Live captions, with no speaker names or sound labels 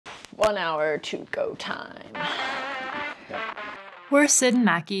1 hour to go time. We're Sid and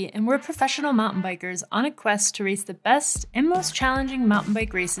Mackie, and we're professional mountain bikers on a quest to race the best and most challenging mountain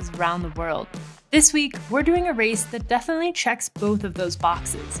bike races around the world. This week, we're doing a race that definitely checks both of those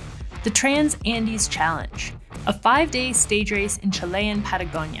boxes, the Trans-Andes Challenge, a 5-day stage race in Chilean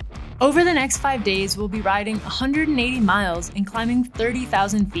Patagonia. Over the next 5 days, we'll be riding 180 miles and climbing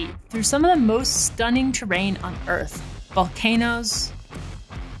 30,000 feet through some of the most stunning terrain on Earth. Volcanoes,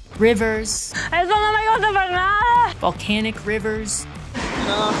 rivers, volcanic rivers.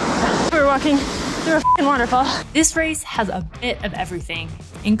 We're walking through a f***ing waterfall. This race has a bit of everything,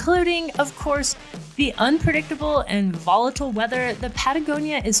 including, of course, the unpredictable and volatile weather that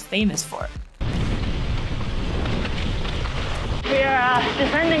Patagonia is famous for. We are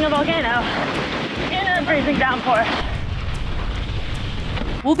descending a volcano in a freezing downpour.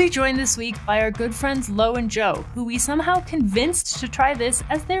 We'll be joined this week by our good friends Lo and Joe, who we somehow convinced to try this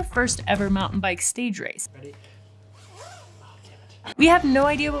as their first ever mountain bike stage race. Ready? We have no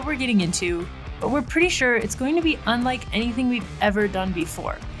idea what we're getting into, but we're pretty sure it's going to be unlike anything we've ever done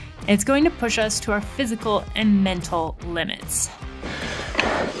before. And it's going to push us to our physical and mental limits.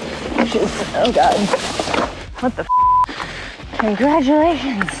 Oh God. What the f***?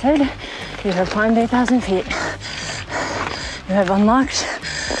 Congratulations, Sid. You have climbed 8,000 feet. You have unlocked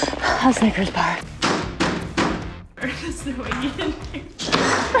a Snickers bar.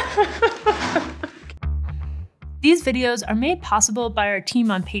 These videos are made possible by our team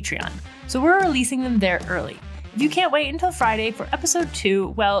on Patreon, so we're releasing them there early. If you can't wait until Friday for episode 2,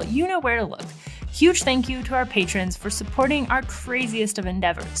 well, you know where to look. Huge thank you to our patrons for supporting our craziest of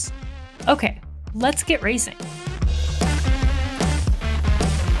endeavors. Okay, let's get racing.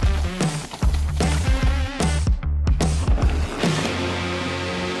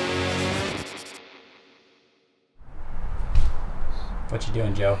 What you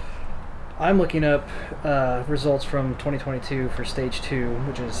doing, Joe? I'm looking up results from 2022 for stage 2,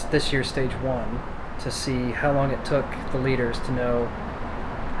 which is this year's stage 1, to see how long it took the leaders to know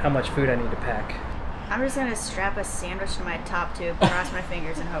how much food I need to pack. I'm just gonna strap a sandwich to my top tube, cross my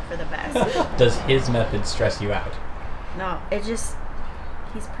fingers, and hope for the best. Does his method stress you out? No, it just,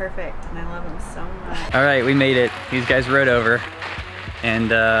 he's perfect, and I love him so much. All right, we made it. These guys rode over,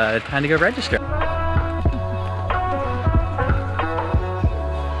 and time to go register.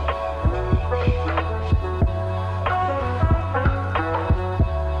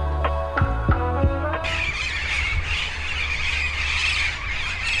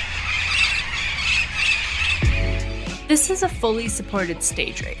 This is a fully supported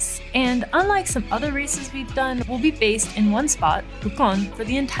stage race, and unlike some other races we've done, we'll be based in one spot, Pucón, for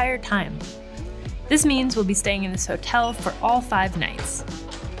the entire time. This means we'll be staying in this hotel for all 5 nights.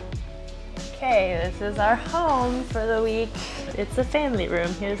 Okay, this is our home for the week. It's a family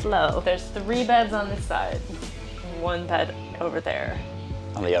room. Here's Lo. There's 3 beds on this side, 1 bed over there.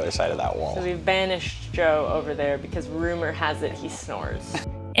 On the other side of that wall. So we've banished Joe over there because rumor has it he snores.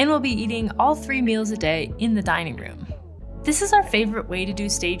 And we'll be eating all 3 meals a day in the dining room. This is our favorite way to do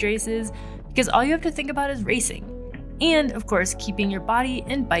stage races because all you have to think about is racing. And, of course, keeping your body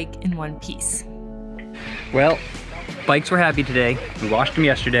and bike in one piece. Well, bikes were happy today. We washed them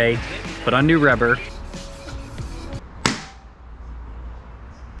yesterday, put on new rubber.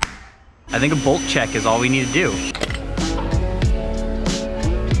 I think a bolt check is all we need to do.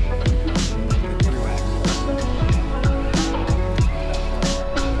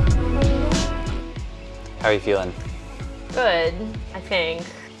 How are you feeling? Good, I think.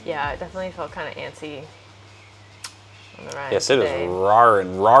 Yeah, I definitely felt kind of antsy on the ride. Yes, it was today.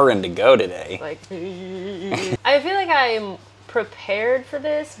 roaring to go today. Like, I feel like I'm prepared for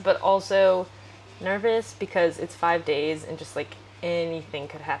this, but also nervous because it's 5 days and just like anything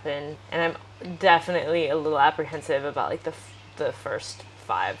could happen. And I'm definitely a little apprehensive about like the first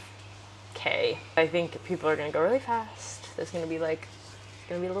 5K. I think people are gonna go really fast. There's gonna be a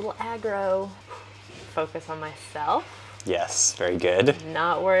little aggro. Focus on myself. Yes, very good.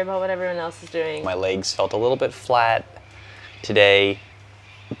 Not worry about what everyone else is doing. My legs felt a little bit flat today,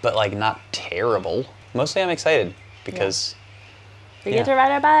 but like not terrible. Mostly I'm excited because we get to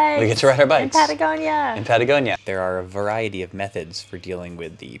ride our bikes. We get to ride our bikes. In Patagonia. In Patagonia. There are a variety of methods for dealing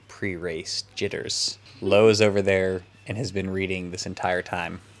with the pre-race jitters. Lo is over there and has been reading this entire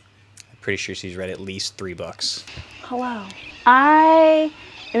time. I'm pretty sure she's read at least 3 books. Hello. I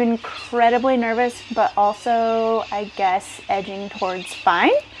am incredibly nervous, but also, I guess, edging towards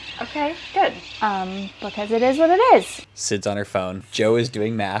fine. Okay, good. Because it is what it is. Sid's on her phone. Joe is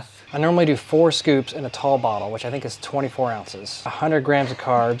doing math. I normally do 4 scoops in a tall bottle, which I think is 24 ounces. 100 grams of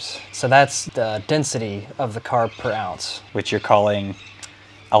carbs, so that's the density of the carb per ounce. Which you're calling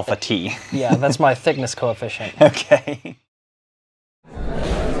alpha T. Yeah, that's my thickness coefficient. Okay.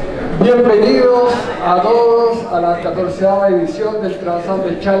 Bienvenidos a todos a la 14ª edición del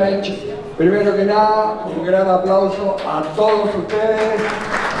Transalpe Challenge. Primero que nada, un gran aplauso a todos ustedes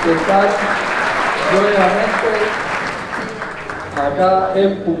que están nuevamente acá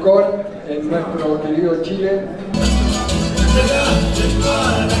en Pucón, en nuestro querido Chile.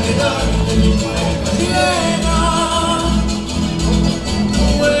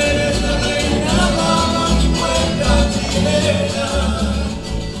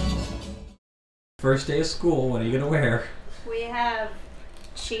 First day of school, what are you gonna wear? We have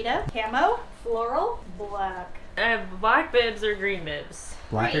cheetah, camo, floral, black. I have black bibs or green bibs.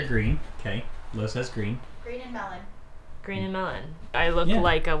 Black or green? Okay. Lo says green. Green and melon. Green and melon. I look Yeah.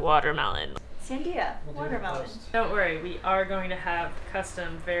 like a watermelon. Sandia, watermelon. Don't worry, we are going to have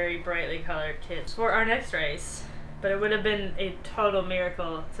custom, very brightly colored kits for our next race. But it would have been a total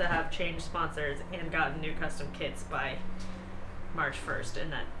miracle to have changed sponsors and gotten new custom kits by March 1st,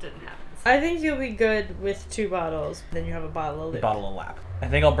 and that didn't happen. I think you'll be good with 2 bottles. Then you have a bottle of lip. Bottle a lap. I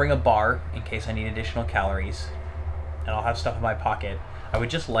think I'll bring a bar in case I need additional calories, and I'll have stuff in my pocket. I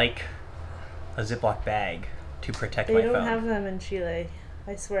would just like a Ziploc bag to protect They my don't phone. have them in Chile.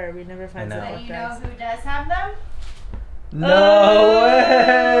 I swear, we never find I know. Ziploc And you know bags. who does have them? No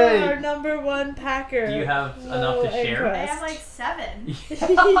way! Our #1 packer. Do you have enough to share? I have like 7.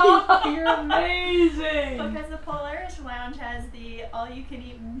 You're amazing. Because the Polaris Lounge has the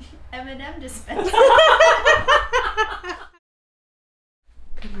all-you-can-eat M&M dispenser.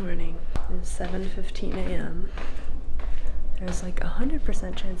 Good morning. It is 7:15 a.m. There's like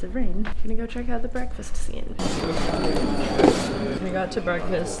 100% chance of rain. I'm gonna go check out the breakfast scene. We got to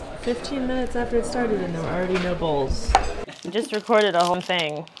breakfast 15 minutes after it started and there were already no bowls. I just recorded a whole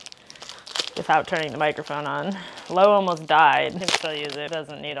thing without turning the microphone on. Lo almost died. You can still use it. It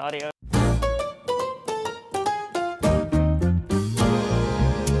doesn't need audio.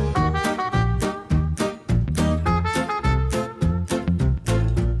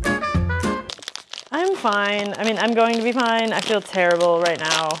 I'm fine. I mean, I'm going to be fine. I feel terrible right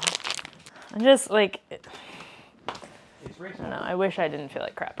now. I'm just like, I don't know. I wish I didn't feel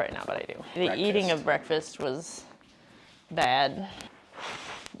like crap right now, but I do. The eating of breakfast was bad.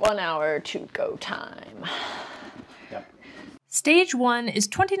 1 hour to go time. Yep. Stage 1 is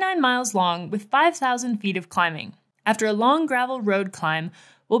 29 miles long with 5,000 feet of climbing. After a long gravel road climb,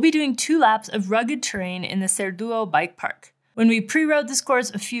 we'll be doing 2 laps of rugged terrain in the Cerduo Bike Park. When we pre-rode this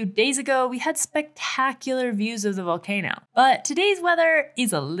course a few days ago, we had spectacular views of the volcano. But today's weather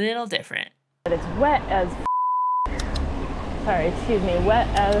is a little different. But it's wet as sorry, excuse me, wet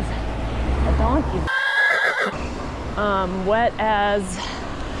as a donkey. Wet as,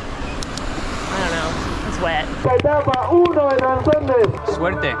 I don't know, it's wet. Etapa 1 de Transalpe.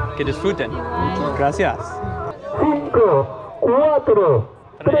 Suerte, que disfruten. Gracias. 5, 4,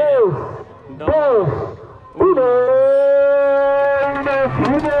 3, 2, 1.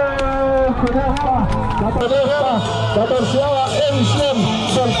 La 14ª edición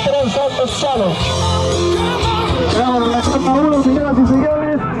del Transalpe Challenge. Vamos a la etapa 1, señoras y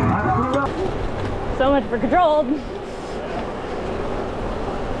señores. So much for controlled.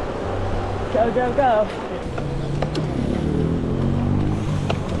 Go, go, go.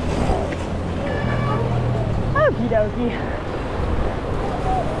 Okie dokie.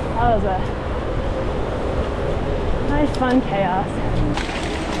 That was a nice fun chaos.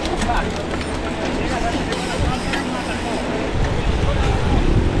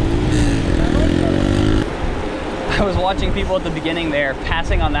 I was watching people at the beginning there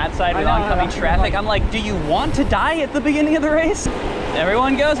passing on that side with oncoming traffic. I'm like, do you want to die at the beginning of the race?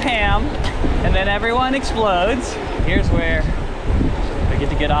 Everyone goes ham, and then everyone explodes. Here's where we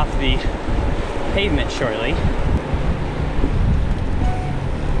get off the pavement shortly.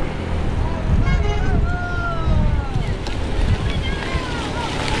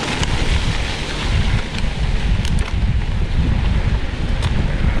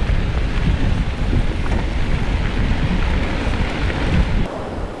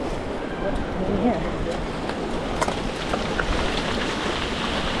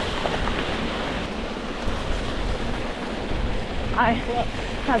 Hi,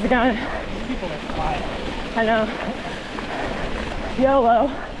 how's it going? People are quiet. I know. YOLO.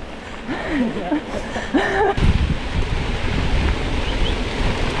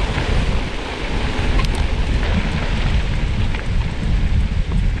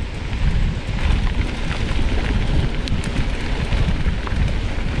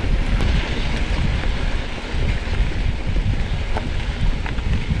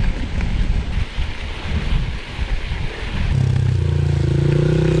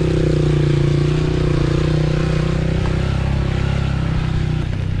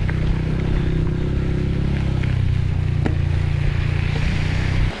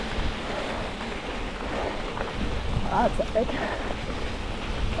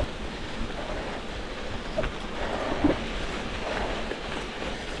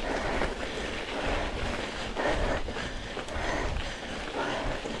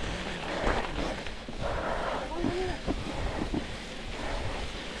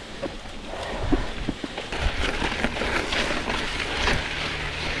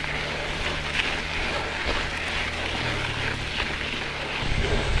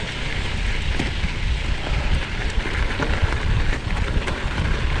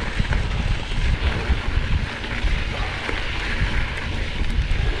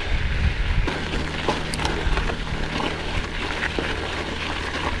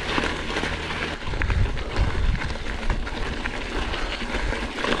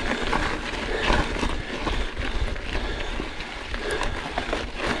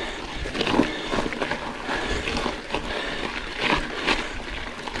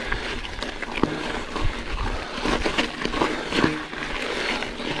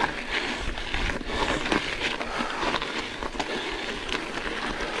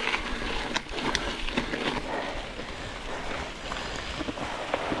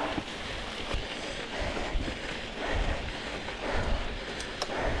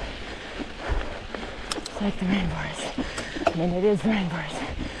 like the rainforest. I mean, it is the rainforest.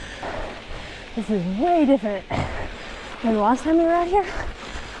 This is way different than the last time we were out here,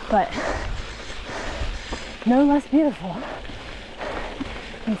 but no less beautiful.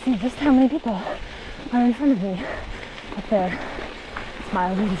 You can see just how many people are in front of me up there. It's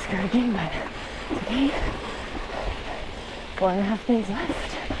mildly discouraging, but it's okay. 4.5 days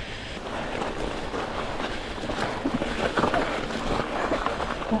left.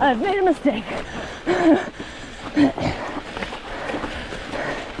 I've made a mistake.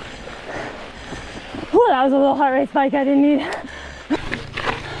 Whew, that was a little heart rate spike I didn't need.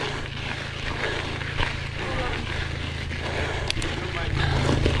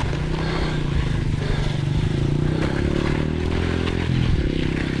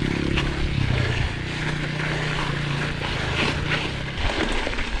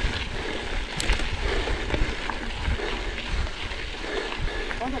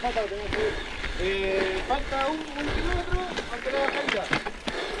 Falta un kilómetro antes de la caída,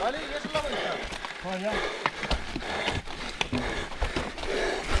 ¿vale? Y eso es la vuelta. Vaya.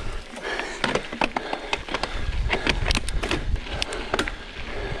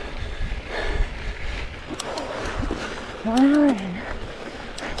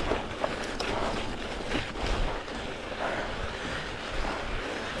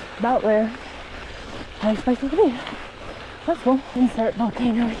 About where I expected to be. That's cool. Insert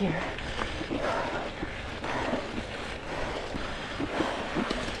volcano here.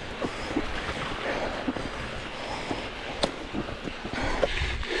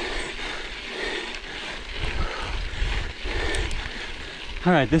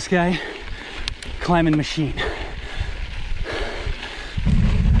 All right, this guy, climbing machine.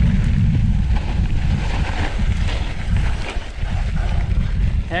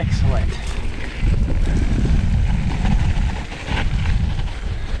 Excellent.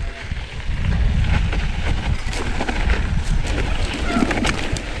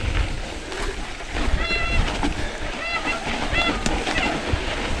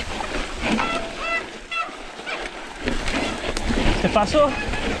 ¿Te paso?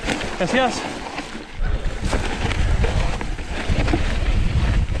 Gracias.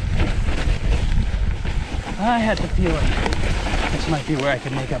 I had the feeling this might be where I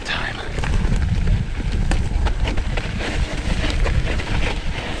could make up time.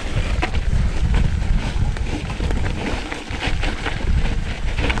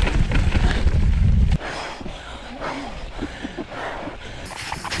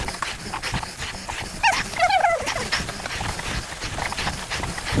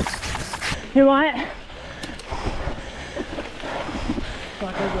 You want it? It's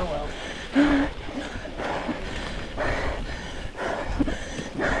not gonna go well.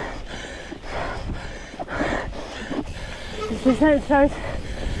 This descent starts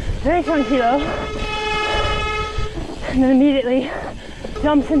very tranquilo and then immediately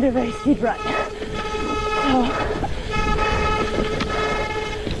jumps into a very steep rut. So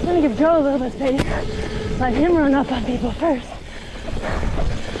I'm gonna give Joe a little bit of space, let him run up on people first.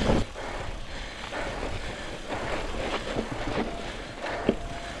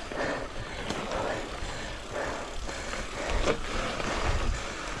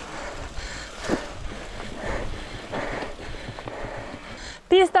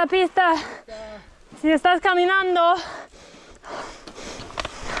 Pista, pista. Si estás caminando.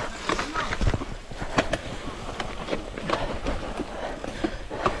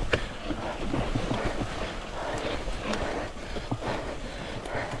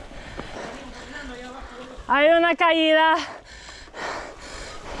 Hay una caída.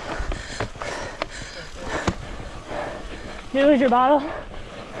 You lose your bottle?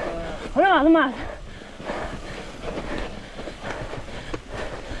 Una más.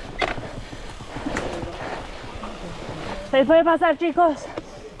 Se puede pasar, chicos.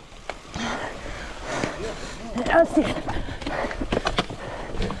 Así.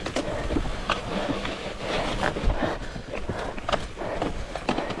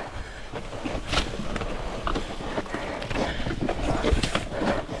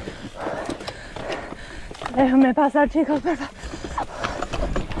 Déjame pasar, chicos, por favor.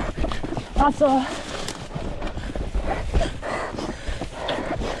 Paso.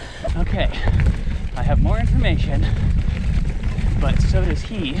 Okay, I have more information, but so does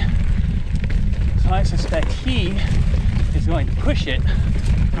he. So I suspect he is going to push it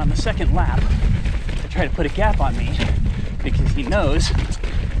on the second lap to try to put a gap on me because he knows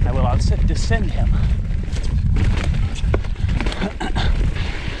I will descend him.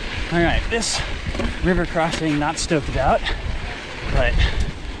 All right, this river crossing, not stoked about, but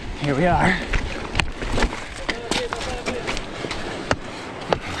here we are.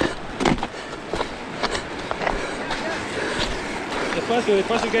 Despacio,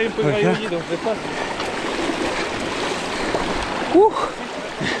 despacio que hay un hoyito, despacio. Woo.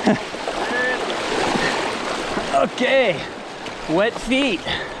 Okay, wet feet.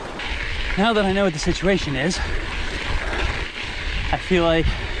 Now that I know what the situation is, I feel like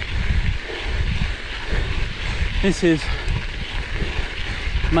this is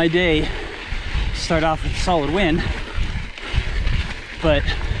my day. Start off with a solid win, but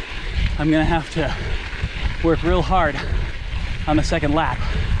I'm gonna have to work real hard on the second lap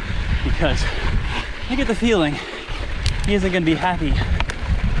because I get the feeling he isn't gonna be happy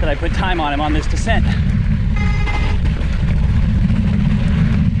that I put time on him on this descent.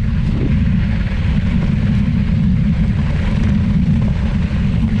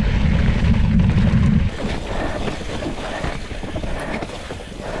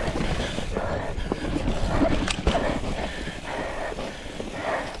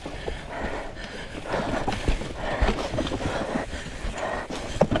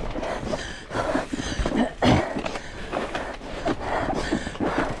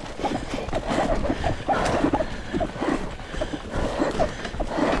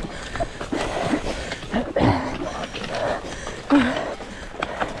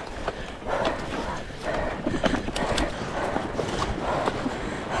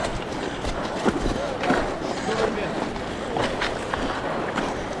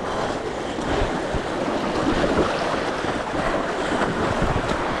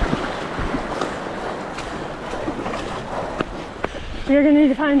 You're gonna need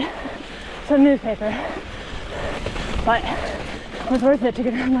to find some newspaper, but it was worth it to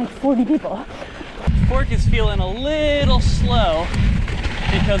get around like 40 people. Fork is feeling a little slow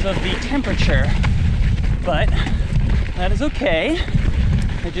because of the temperature, but that is okay.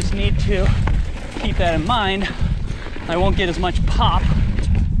 I just need to keep that in mind. I won't get as much pop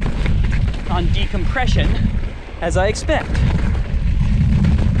on decompression as I expect.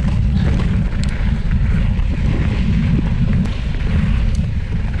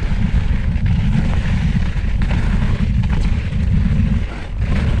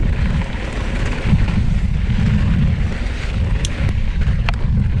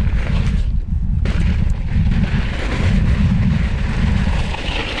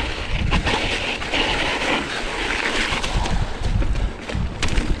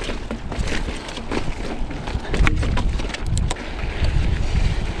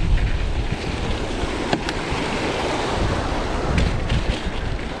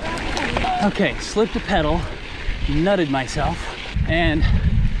 Okay, slipped a pedal, nutted myself, and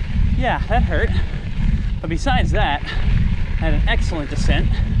yeah, that hurt. But besides that, I had an excellent descent.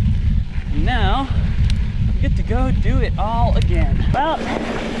 And now, I get to go do it all again. Well,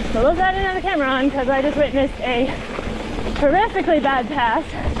 so those I didn't have the camera on because I just witnessed a horrifically bad pass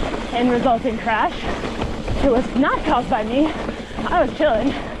and resulting crash. It was not caused by me. I was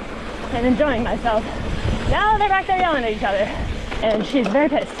chilling and enjoying myself. Now they're back there yelling at each other, and she's very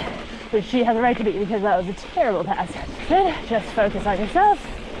pissed. But she has a right to be because that was a terrible pass. Good, just focus on yourself.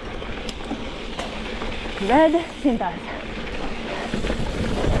 Red, sin paz.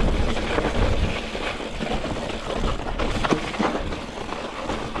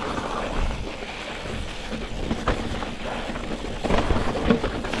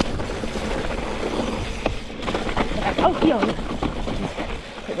 Oh, yo.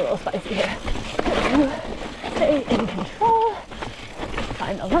 It's a little spicy here. Stay in control.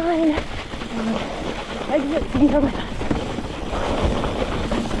 Find a line and exit and go with us.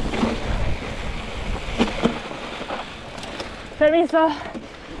 Permiso.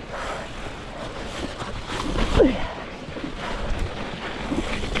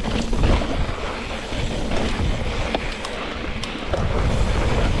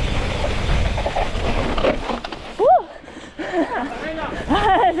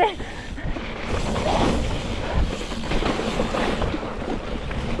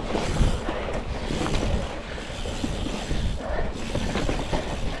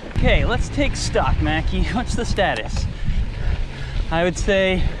 Okay, let's take stock, Mackie. What's the status? I would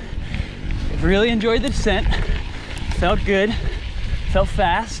say I've really enjoyed the descent. Felt good, felt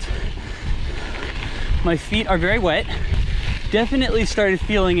fast. My feet are very wet. Definitely started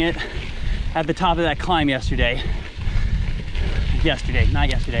feeling it at the top of that climb yesterday. Not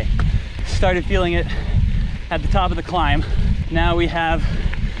yesterday. Started feeling it at the top of the climb. Now we have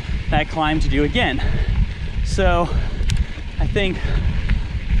that climb to do again. So I think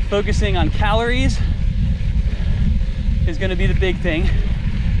focusing on calories is going to be the big thing.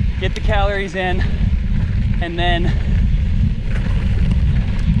 Get the calories in and then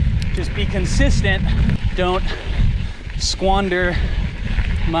just be consistent. Don't squander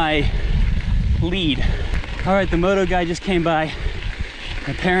my lead. All right, the moto guy just came by.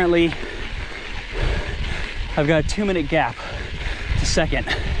 Apparently, I've got a 2-minute gap to second.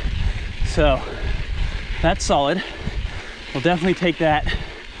 So that's solid. We'll definitely take that.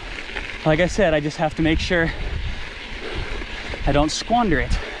 Like I said, I just have to make sure I don't squander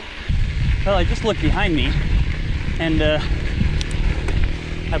it. Well, I just looked behind me and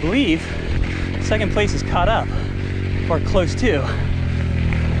I believe second place is caught up, or close to.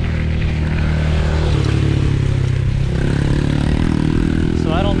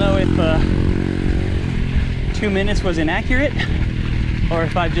 So I don't know if 2 minutes was inaccurate or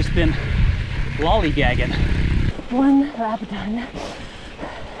if I've just been lollygagging. 1 lap done.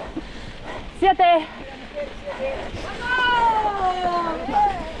 7.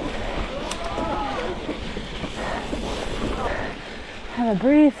 Have a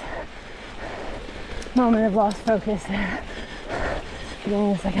brief moment of lost focus there.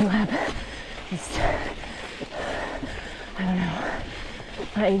 Beginning the second lap. Just, I don't know.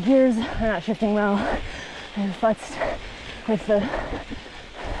 My gears are not shifting well. I'm futzed with the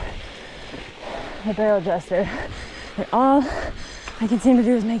barrel adjuster. And all I can seem to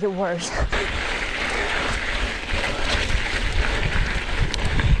do is make it worse.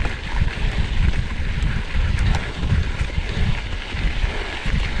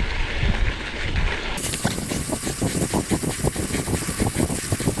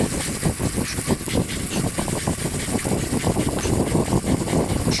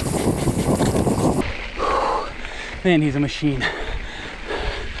 Man, he's a machine.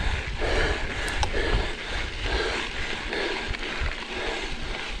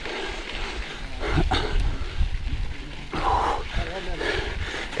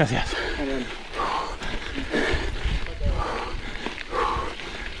 Gracias.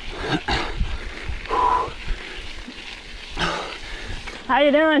 How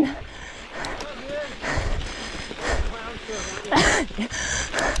you doing?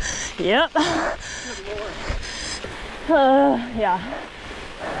 Yep. Yeah.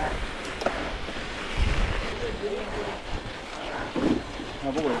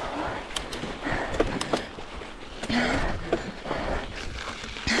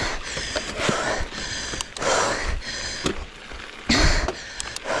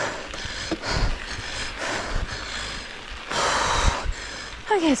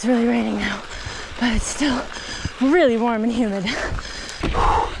 Okay, it's really raining now, but it's still really warm and humid.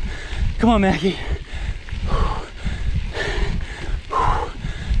 Come on, Mackie.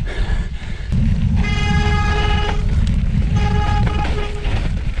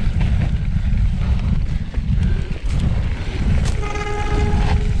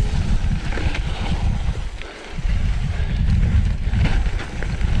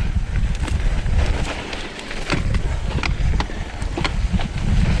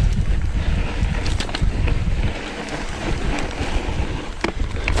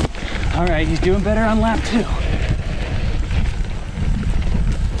 All right, he's doing better on lap 2.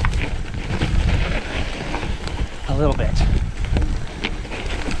 A little bit.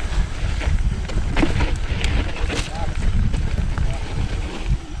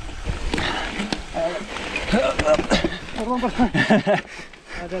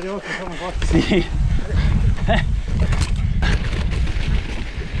 See?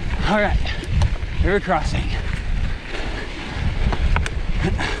 All right, river crossing.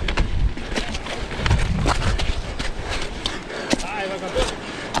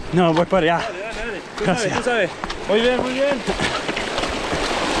 No, voy para allá. Gracias. Tú sabes. Muy bien, muy bien.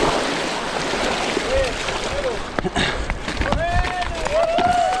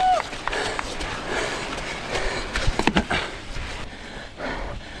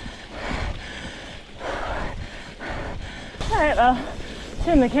 Alright, well,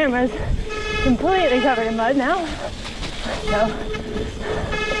 soon the camera's completely covered in mud now. So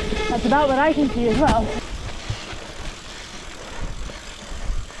that's about what I can see as well.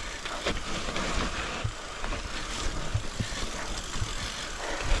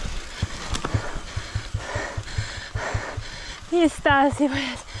 Y está así,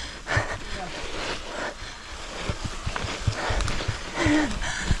 pues.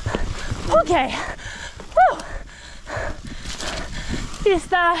 Okay. Woo. Y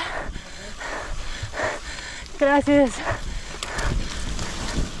está. Gracias.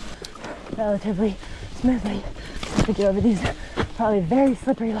 Relatively smoothly to get over these probably very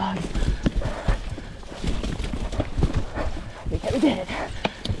slippery logs. We did it.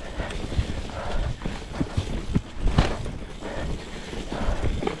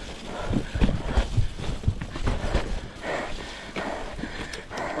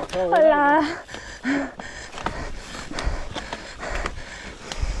 Hola.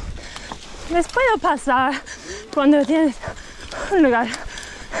 ¿Les puedo pasar cuando tienes un lugar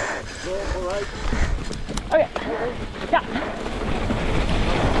Okay. Yeah.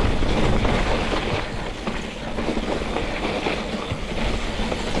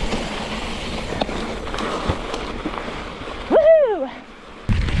 Woohoo!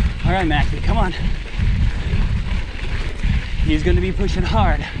 All right, Mackey, come on. He's going to be pushing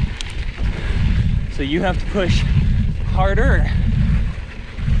hard. So you have to push harder.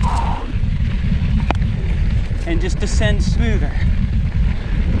 And just descend smoother.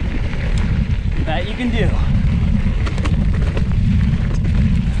 That you can do.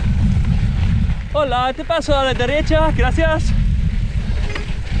 Hola, te paso a la derecha, gracias.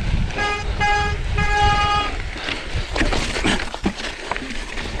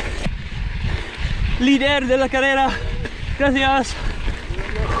 Líder de la carrera, gracias.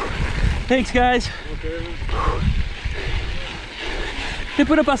 Thanks, guys. Te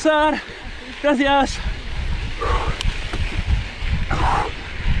puedo pasar, gracias.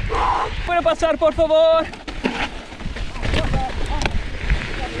 ¿Puedo pasar, por favor?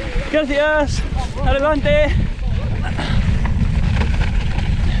 Gracias. Adelante.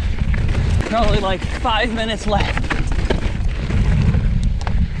 Probably like 5 minutes left.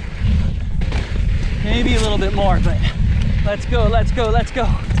 Maybe a little bit more, but let's go, let's go, let's go.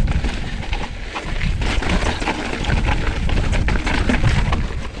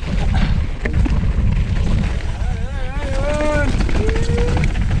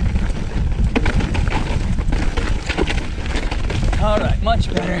 All right,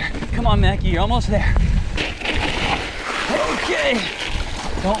 much better. Come on, Mackey, you're almost there. Okay,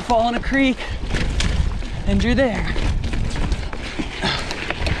 don't fall in a creek, and you're there.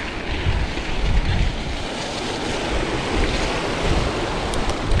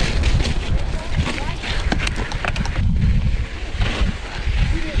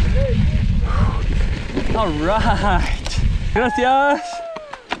 All right, gracias.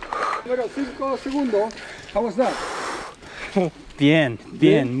 Número 5 segundos. How was that? Bien,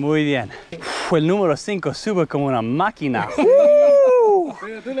 bien, muy bien. Fue el número 5, sube como una máquina.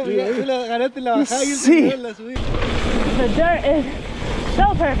 Pero tú la ganaste en la bajada y el primero en la subida. The dirt is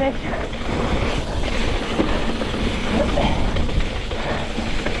so perfect.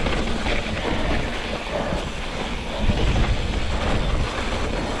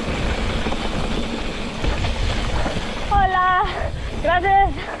 Hola,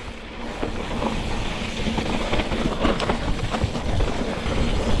 gracias.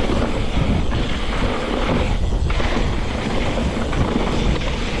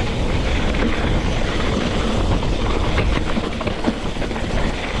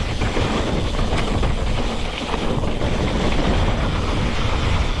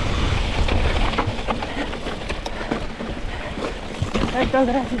 Perfecto,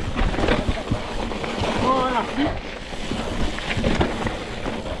 gracias.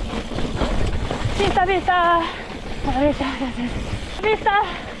 Vista, vista. A la derecha, gracias. Vista.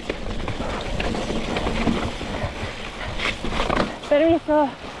 Permiso.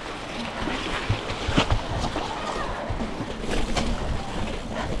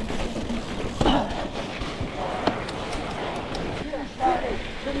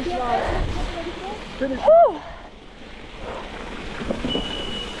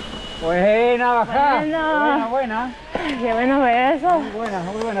 Buena bajada. Bueno. Buena. Qué bueno ver eso.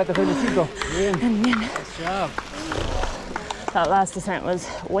 Muy buena, te felicito. Bien. Nice job. That last descent was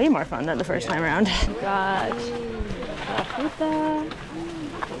way more fun than the first time around. Got la fruta,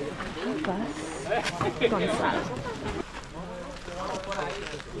 bus, Gonzalo.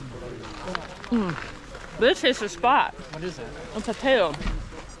 This is the spot. What is it? A potato.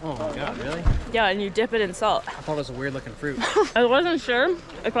 Oh my god, really? Yeah, and you dip it in salt. I thought it was a weird looking fruit. I wasn't sure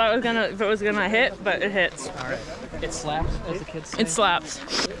if it was gonna hit, but it hits. All right. It slaps, as the kids say. It slaps.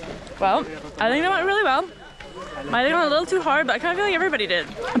 Well, I think that went really well. I think it went a little too hard, but I kind of feel like everybody did.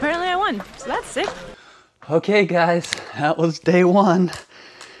 Apparently I won, so that's sick. Okay, guys, that was day 1.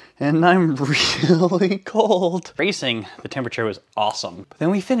 And I'm really cold. Racing, the temperature was awesome. But then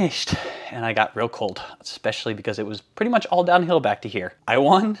we finished and I got real cold, especially because it was pretty much all downhill back to here. I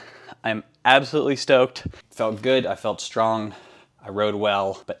won. I'm absolutely stoked. Felt good, I felt strong, I rode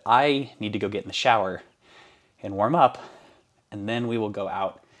well, but I need to go get in the shower and warm up, and then we will go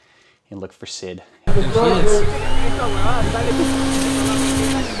out and look for Sid.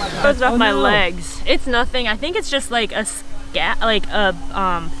 Goes off my legs. It's nothing. I think it's just like a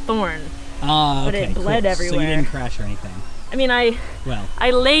thorn. Oh, But it bled everywhere. So you didn't crash or anything? I mean,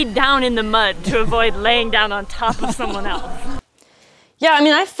 I laid down in the mud to avoid laying down on top of someone else. Yeah, I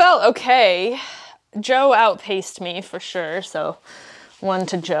mean, I felt okay. Joe outpaced me for sure, so 1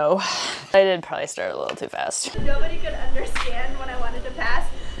 to Joe. I did probably start a little too fast. Nobody could understand when I wanted to pass,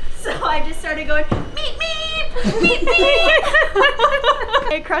 So I just started going, meep, meep, meep, meep.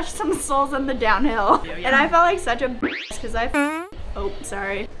 I crushed some soles on the downhill. And I felt like such a bitch because I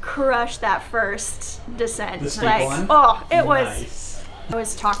crushed that first descent. The steep Like, one? oh, it was. Nice. I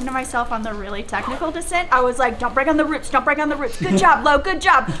was talking to myself on the really technical descent. I was like, don't break on the roots, don't break on the roots. Good job, Lo, good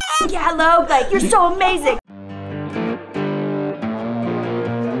job. Yeah, Lo, like, you're so amazing.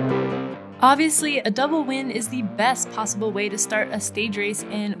 Obviously, a double win is the best possible way to start a stage race,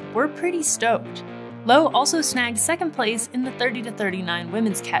 and we're pretty stoked. Lo also snagged second place in the 30 to 39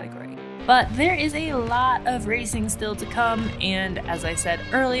 women's category. But there is a lot of racing still to come, and as I said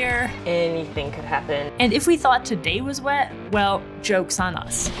earlier, Anything could happen. and if we thought today was wet, well, joke's on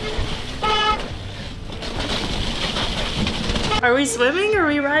us. Are we swimming or are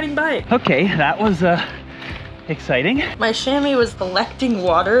we riding bike? Okay, that was exciting. My chamois was collecting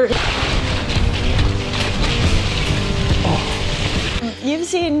water. You've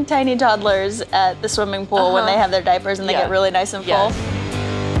seen tiny toddlers at the swimming pool when they have their diapers and they get really nice and full. Yes.